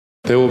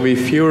There will be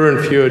fewer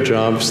and fewer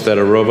jobs that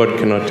a robot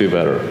cannot do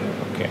better.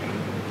 Okay.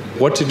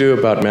 What to do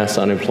about mass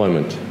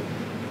unemployment?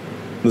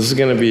 This is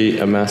going to be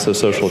a massive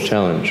social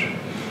challenge.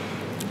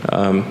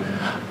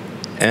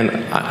 And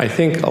I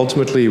think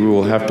ultimately we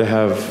will have to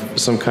have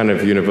some kind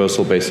of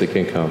universal basic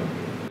income.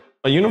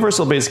 A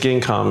universal basic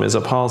income is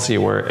a policy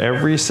where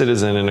every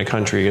citizen in a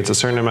country gets a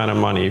certain amount of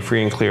money,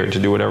 free and clear, to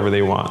do whatever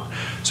they want.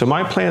 So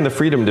my plan, the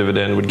Freedom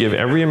Dividend, would give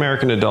every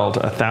American adult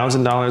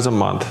 $1,000 a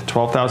month,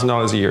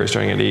 $12,000 a year,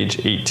 starting at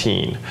age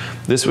 18.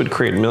 This would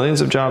create millions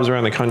of jobs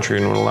around the country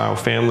and would allow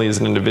families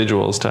and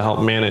individuals to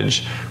help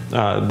manage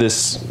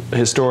this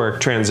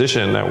historic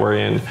transition that we're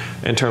in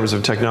terms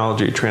of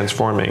technology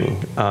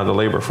transforming the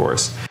labor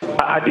force.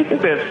 I do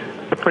think there's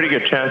a pretty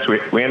good chance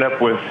we end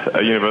up with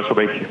a universal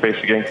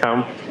basic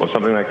income or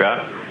something like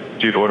that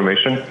due to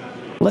automation.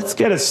 Let's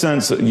get a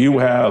sense that you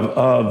have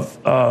of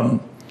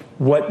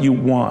what you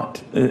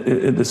want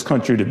this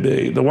country to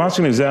be. The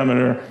Washington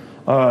Examiner,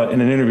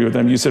 in an interview with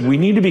them, you said, we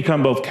need to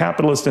become both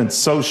capitalist and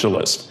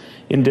socialist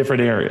in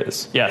different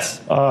areas. Yes.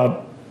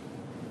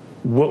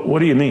 What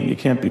do you mean? You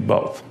can't be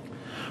both.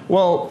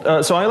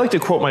 Well, so I like to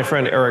quote my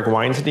friend Eric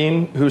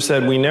Weinstein, who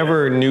said, we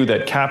never knew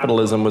that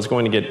capitalism was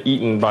going to get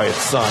eaten by its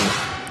son,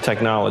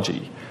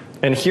 technology.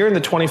 And here in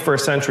the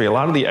 21st century, a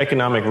lot of the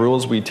economic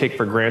rules we take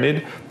for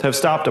granted have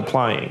stopped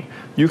applying.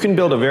 You can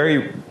build a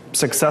very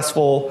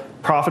successful,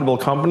 profitable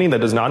company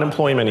that does not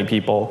employ many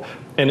people.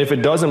 And if it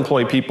does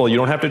employ people, you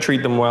don't have to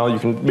treat them well. You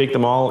can make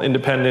them all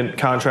independent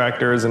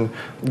contractors and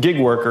gig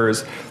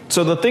workers.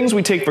 So the things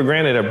we take for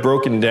granted have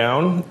broken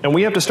down, and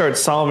we have to start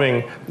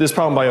solving this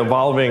problem by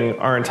evolving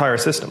our entire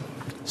system.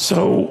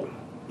 So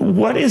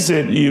what is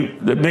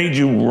it that made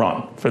you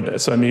run for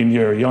this? I mean,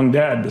 you're a young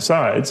dad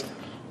besides.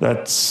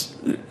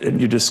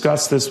 And you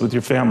discussed this with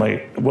your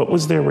family. What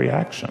was their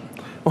reaction?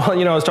 Well,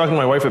 I was talking to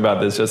my wife about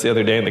this just the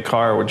other day in the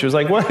car, when she was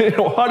like, "What?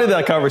 How did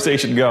that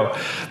conversation go?"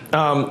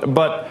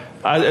 But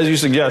as you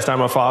suggest, I'm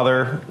a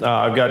father.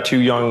 I've got 2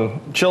 young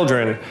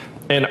children,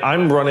 and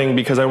I'm running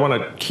because I want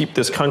to keep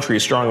this country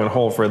strong and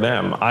whole for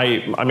them.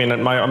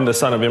 I'm the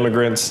son of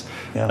immigrants.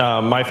 Yeah.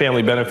 My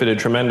family benefited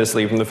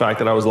tremendously from the fact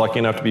that I was lucky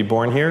enough to be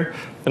born here,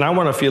 and I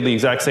want to feel the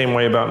exact same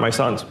way about my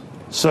sons.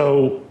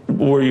 So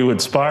were you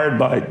inspired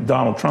by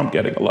Donald Trump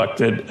getting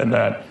elected, and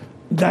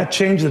that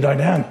changed the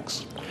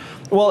dynamics?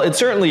 Well, it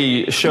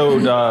certainly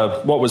showed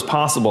what was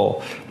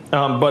possible.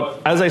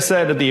 But as I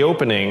said at the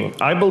opening,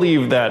 I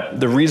believe that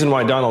the reason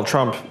why Donald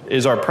Trump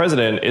is our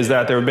president is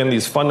that there have been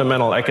these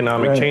fundamental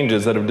economic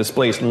changes that have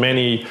displaced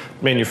many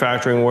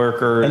manufacturing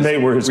workers, and they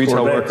were his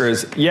retail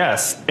workers.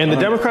 Yes, and the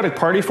Democratic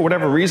Party, for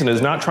whatever reason,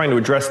 is not trying to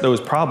address those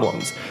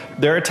problems.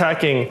 They're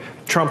attacking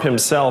Trump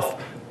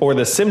himself or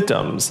the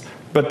symptoms,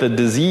 but the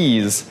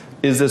disease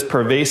is this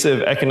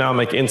pervasive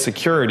economic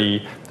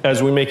insecurity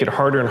as we make it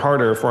harder and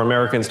harder for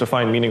Americans to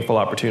find meaningful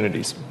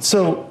opportunities.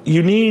 So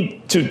you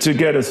need to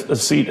get a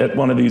seat at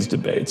one of these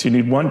debates. You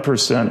need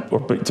 1%, or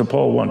to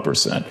poll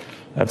 1%.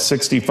 That's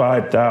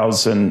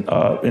 65,000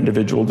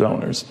 individual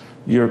donors.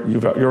 You're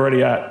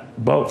already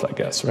at both, I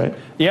guess, right?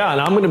 Yeah,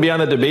 and I'm going to be on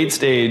the debate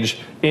stage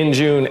in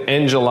June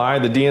and July.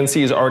 The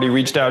DNC has already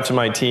reached out to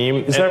my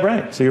team. Is that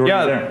right? So you're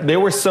already there. They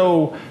were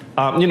so,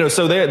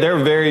 so they're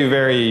very,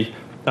 very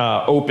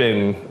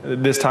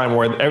open this time,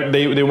 where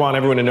they want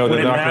everyone to know that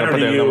they're not going to put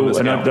their thumb on the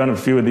scale. And I've done a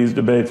few of these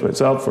debates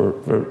myself for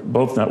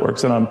both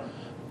networks, and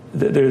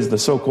there's the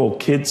so-called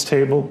kids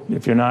table.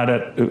 If you're not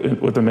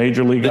with the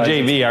major league, the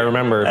JV, I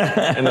remember,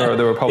 and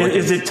the Republicans.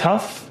 Is it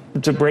tough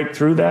to break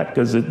through that?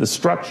 Because the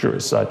structure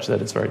is such that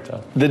it's very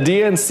tough. The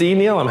DNC,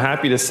 Neil, I'm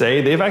happy to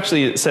say, they've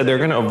actually said they're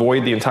going to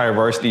avoid the entire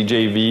varsity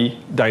JV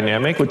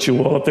dynamic. Put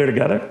you all up there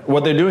together?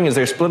 What they're doing is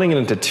they're splitting it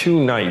into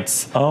 2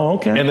 nights. Oh,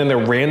 okay. And then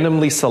they're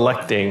randomly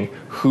selecting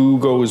who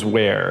goes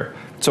where.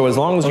 So as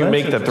long as you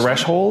make the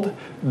threshold,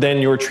 then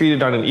you're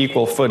treated on an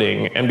equal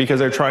footing. And because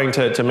they're trying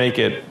to make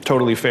it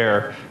totally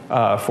fair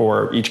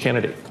for each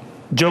candidate.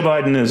 Joe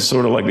Biden is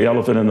sort of like the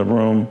elephant in the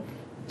room.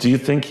 Do you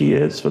think he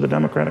is for the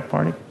Democratic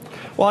Party?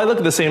 Well, I look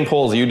at the same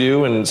polls you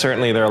do, and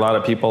certainly there are a lot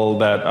of people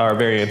that are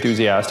very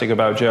enthusiastic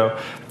about Joe.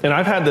 And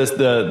I've had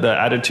the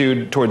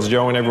attitude towards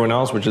Joe and everyone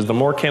else, which is the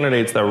more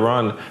candidates that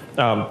run,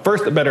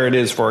 first, the better it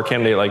is for a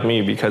candidate like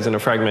me, because in a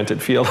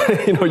fragmented field,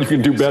 you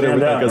can do better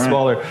with a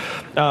smaller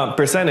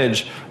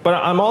percentage. But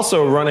I'm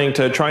also running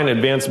to try and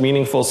advance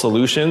meaningful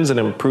solutions and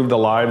improve the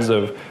lives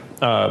of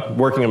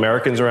working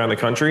Americans around the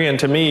country. And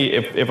to me,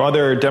 if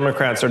other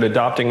Democrats started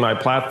adopting my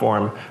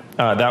platform,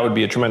 that would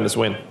be a tremendous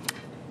win.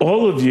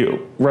 All of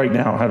you right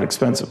now have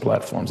expensive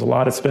platforms. A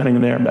lot of spending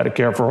in there,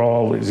 Medicare for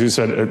all, as you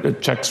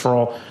said, checks for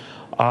all.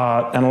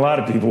 And a lot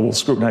of people will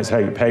scrutinize how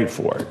you pay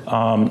for it.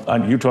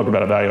 And you talk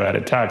about a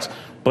value-added tax.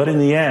 But in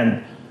the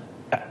end,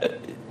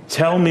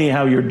 tell me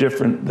how you're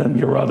different than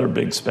your other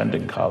big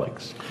spending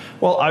colleagues.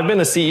 Well, I've been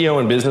a CEO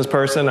and business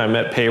person. I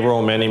met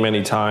payroll many,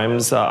 many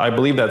times. I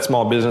believe that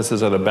small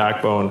businesses are the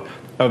backbone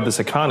of this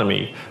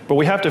economy. But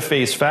we have to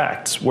face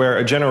facts, where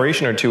a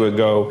generation or two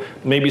ago,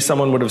 maybe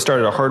someone would have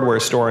started a hardware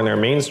store in their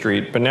main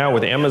street, but now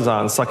with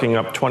Amazon sucking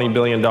up $20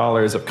 billion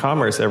of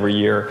commerce every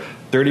year,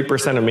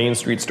 30% of Main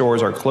Street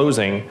stores are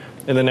closing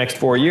in the next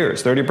 4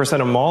 years.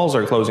 30% of malls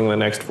are closing in the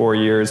next 4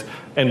 years,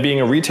 and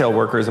being a retail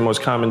worker is the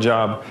most common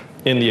job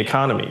in the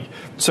economy.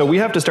 So we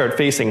have to start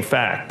facing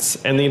facts.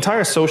 And the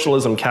entire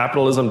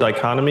socialism-capitalism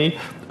dichotomy,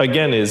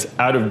 again, is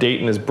out of date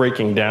and is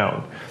breaking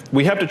down.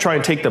 We have to try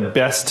and take the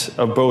best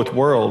of both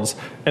worlds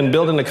and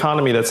build an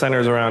economy that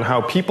centers around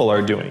how people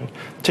are doing.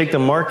 Take the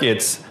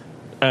markets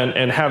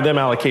and have them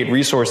allocate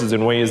resources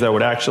in ways that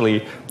would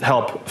actually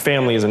help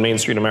families in Main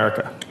Street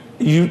America.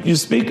 You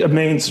speak of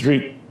Main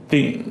Street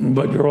theme,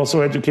 but you're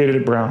also educated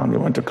at Brown. You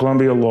went to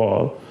Columbia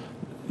Law.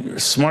 You're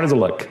smart as a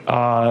lick.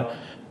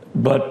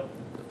 But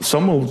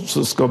some will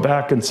just go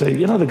back and say,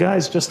 you know, the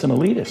guy's just an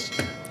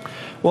elitist.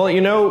 Well,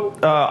 you know,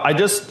 I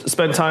just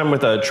spent time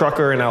with a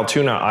trucker in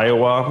Altoona,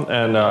 Iowa,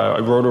 and I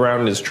rode around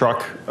in his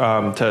truck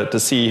to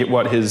see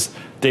what his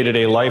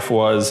day-to-day life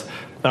was.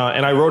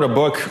 And I wrote a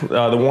book,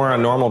 The War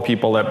on Normal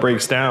People, that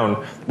breaks down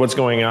what's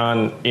going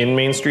on in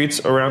main streets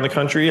around the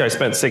country. I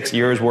spent 6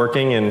 years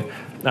working in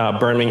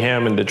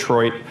Birmingham and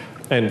Detroit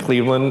and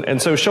Cleveland.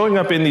 And so showing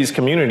up in these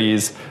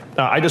communities,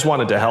 I just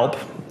wanted to help.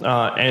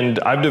 And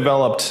I've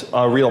developed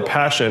a real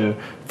passion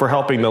for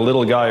helping the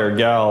little guy or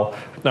gal.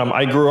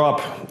 I grew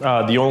up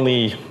the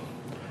only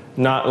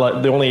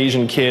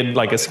Asian kid,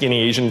 like a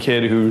skinny Asian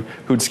kid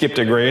who'd skipped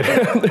a grade.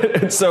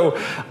 And so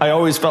I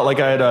always felt like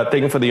I had a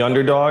thing for the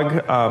underdog.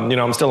 You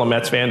know, I'm still a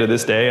Mets fan to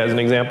this day, as an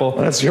example.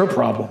 Well, that's your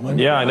problem.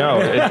 Yeah, I know.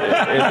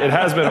 It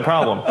has been a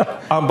problem.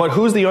 But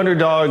who's the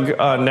underdog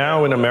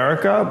now in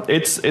America?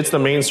 It's the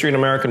Main Street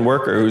American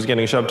worker who's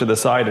getting shoved to the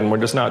side, and we're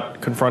just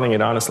not confronting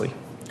it honestly.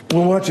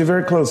 We'll watch you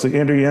very closely.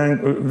 Andrew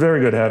Yang, very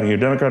good having you.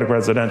 Democratic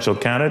presidential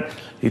candidate.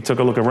 He took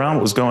a look around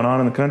what was going on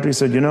in the country. He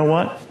said, you know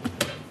what?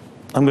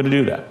 I'm going to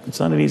do that. It's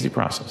not an easy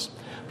process.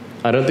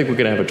 I don't think we're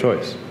going to have a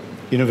choice.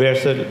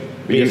 Universal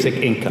basic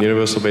income.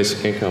 Universal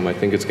basic income. I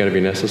think it's going to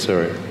be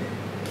necessary.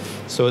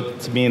 So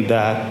it means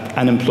that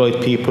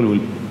unemployed people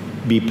will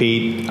be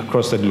paid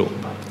across the globe.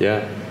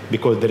 Yeah.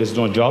 Because there is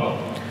no job.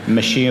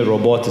 Machine,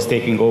 robot is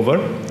taking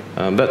over.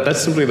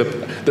 That's simply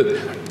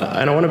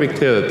and I want to be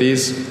clear that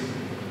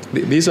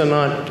these are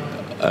not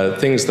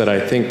things that I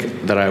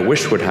think that I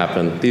wish would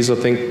happen. These are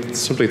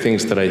simply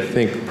things that I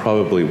think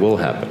probably will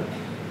happen.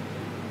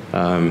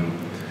 And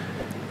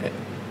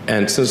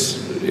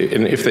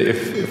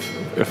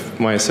if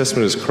my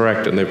assessment is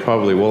correct and they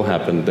probably will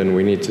happen, then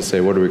we need to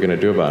say, what are we going to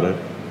do about it?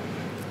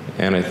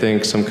 And I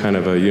think some kind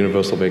of a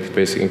universal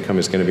basic income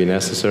is going to be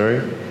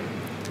necessary.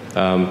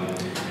 Now,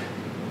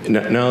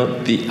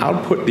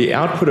 the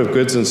output of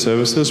goods and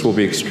services will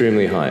be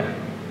extremely high.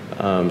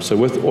 So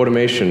with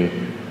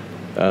automation,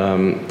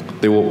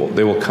 there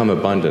will come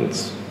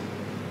abundance.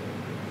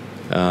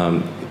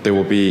 There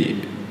will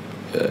be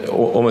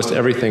almost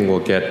everything will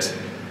get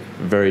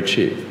very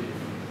cheap.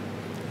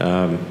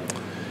 I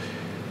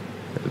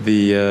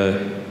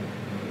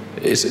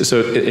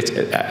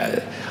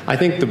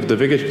think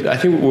I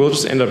think we'll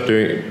just end up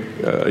doing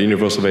a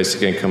universal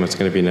basic income. It's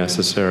going to be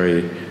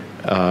necessary.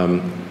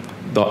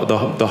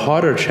 The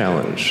harder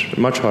challenge,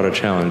 much harder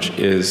challenge,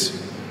 is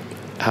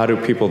how do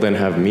people then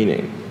have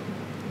meaning?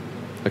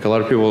 Like a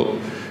lot of people,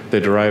 they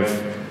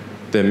derive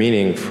their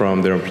meaning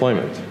from their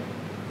employment.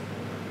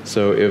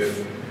 So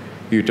if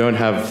you don't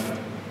have,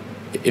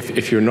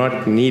 if you're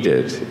not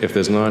needed, if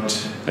there's not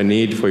a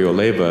need for your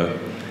labor,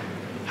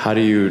 how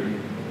do you,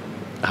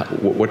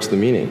 what's the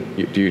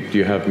meaning? Do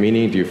you have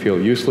meaning? Do you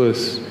feel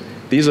useless?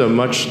 That's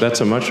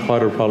a much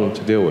harder problem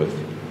to deal with.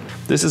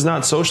 This is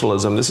not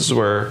socialism. This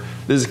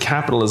is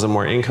capitalism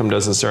where income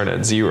doesn't start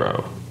at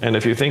zero. And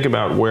if you think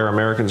about where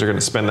Americans are going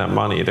to spend that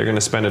money, they're going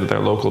to spend it at their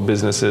local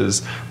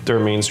businesses, their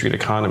Main Street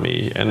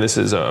economy. And this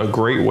is a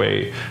great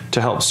way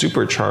to help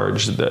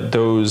supercharge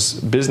those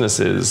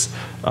businesses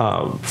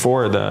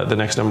for the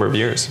next number of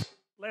years.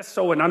 Less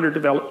so in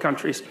underdeveloped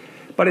countries.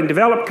 But in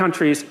developed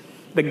countries,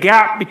 the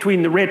gap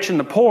between the rich and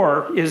the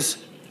poor is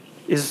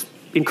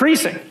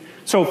increasing.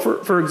 So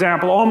for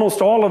example, almost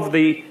all of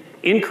the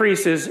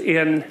increases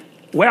in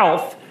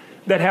wealth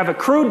that have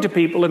accrued to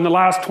people in the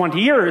last 20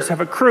 years have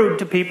accrued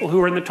to people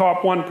who are in the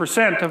top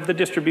 1% of the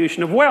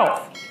distribution of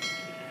wealth.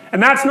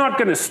 And that's not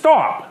going to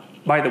stop,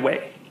 by the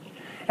way.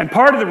 And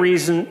part of the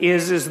reason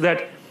is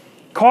that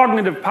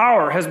cognitive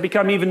power has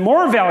become even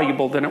more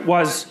valuable than it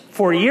was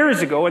 40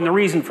 years ago, and the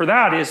reason for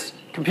that is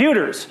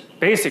computers,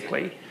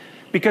 basically.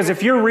 Because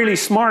if you're really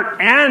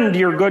smart and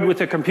you're good with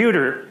a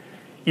computer,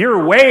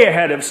 you're way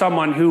ahead of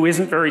someone who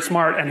isn't very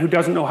smart and who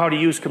doesn't know how to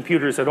use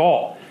computers at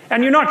all.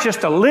 And you're not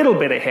just a little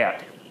bit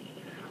ahead.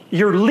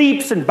 You're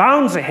leaps and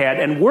bounds ahead,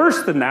 and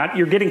worse than that,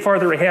 you're getting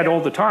farther ahead all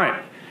the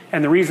time.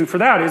 And the reason for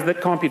that is that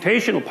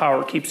computational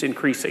power keeps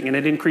increasing, and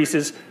it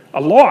increases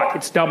a lot.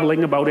 It's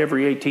doubling about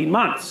every 18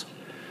 months.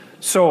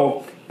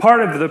 So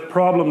part of the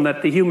problem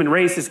that the human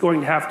race is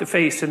going to have to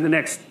face in the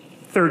next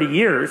 30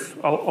 years,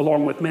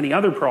 along with many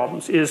other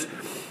problems, is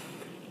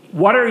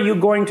what are you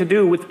going to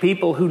do with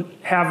people who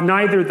have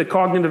neither the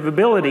cognitive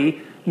ability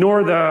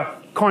nor the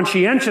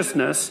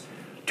conscientiousness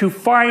to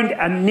find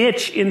a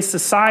niche in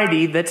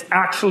society that's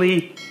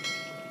actually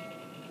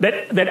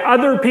that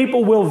other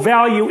people will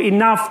value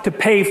enough to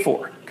pay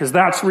for? Because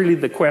that's really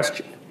the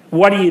question.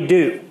 What do you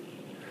do?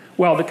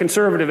 Well, the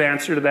conservative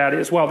answer to that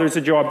is, well, there's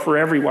a job for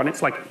everyone.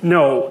 It's like,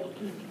 no,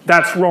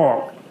 that's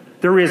wrong.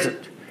 There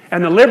isn't.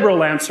 And the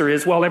liberal answer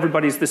is, well,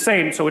 everybody's the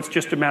same, so it's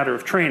just a matter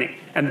of training.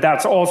 And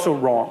that's also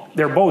wrong.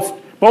 They're both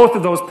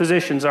of those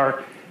positions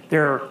are,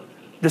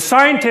 the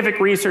scientific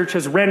research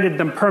has rendered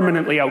them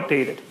permanently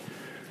outdated.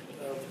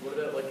 What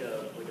about like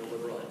a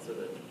liberal answer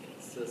that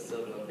consists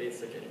of a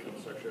basic income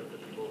structure for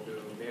people who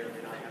may or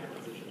may not have a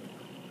position?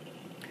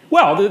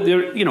 Well,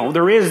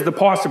 there is the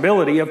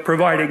possibility of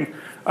providing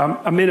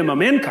a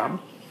minimum income.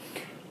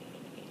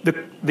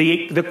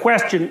 The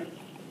question,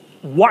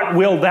 what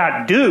will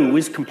that do,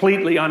 is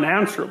completely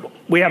unanswerable.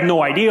 We have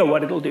no idea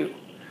what it'll do.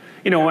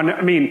 And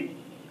I mean,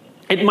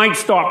 it might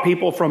stop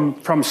people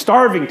from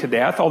starving to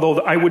death, although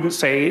I wouldn't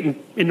say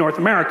in North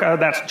America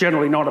that's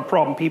generally not a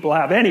problem people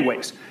have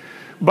anyways.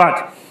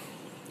 But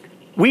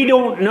we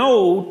don't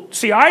know.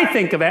 See, I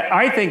think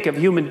of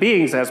human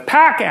beings as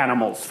pack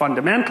animals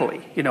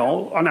fundamentally,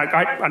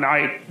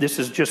 and this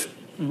is just,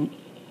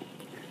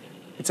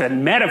 it's a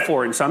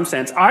metaphor in some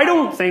sense. I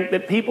don't think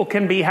that people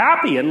can be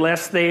happy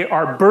unless they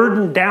are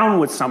burdened down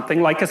with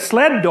something, like a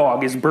sled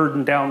dog is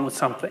burdened down with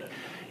something.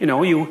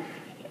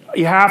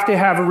 You have to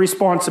have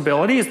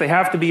responsibilities. They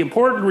have to be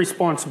important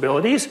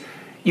responsibilities.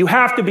 You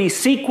have to be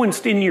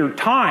sequenced in your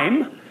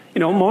time.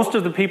 Most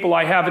of the people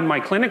I have in my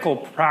clinical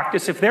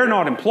practice, if they're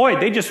not employed,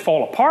 they just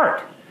fall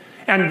apart.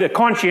 And the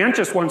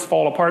conscientious ones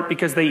fall apart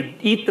because they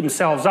eat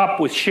themselves up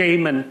with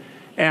shame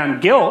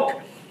and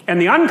guilt. And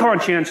the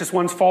unconscientious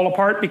ones fall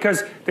apart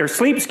because their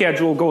sleep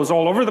schedule goes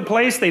all over the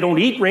place. They don't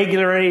eat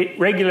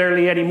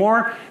regularly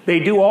anymore.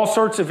 They do all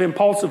sorts of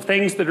impulsive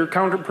things that are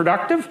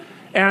counterproductive.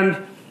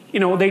 And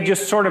they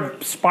just sort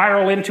of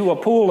spiral into a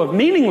pool of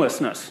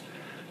meaninglessness.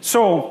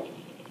 So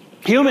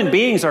human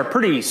beings are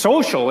pretty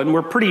social, and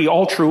we're pretty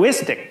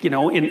altruistic,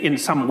 in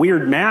some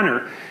weird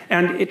manner.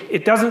 And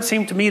it doesn't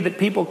seem to me that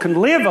people can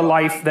live a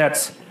life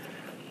that's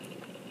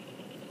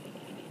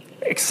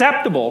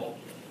acceptable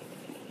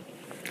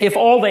if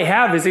all they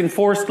have is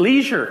enforced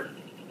leisure.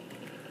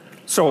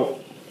 So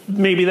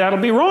maybe that'll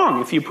be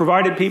wrong. If you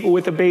provided people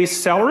with a base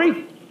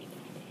salary,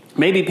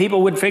 maybe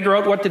people would figure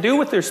out what to do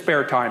with their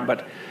spare time.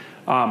 But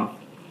I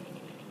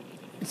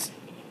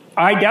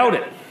doubt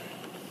it.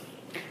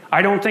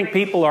 I don't think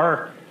people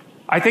are.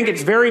 I think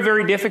it's very,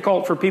 very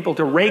difficult for people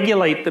to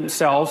regulate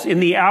themselves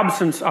in the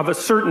absence of a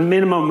certain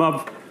minimum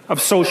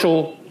of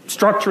social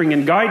structuring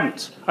and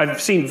guidance.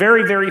 I've seen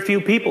very, very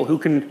few people who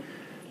can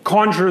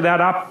conjure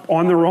that up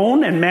on their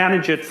own and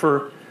manage it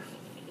for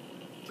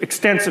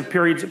extensive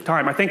periods of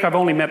time. I think I've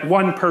only met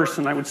one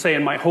person, I would say,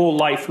 in my whole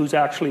life who's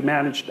actually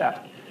managed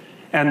that.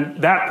 And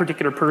that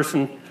particular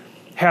person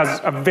has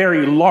a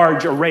very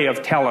large array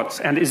of talents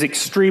and is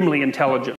extremely intelligent.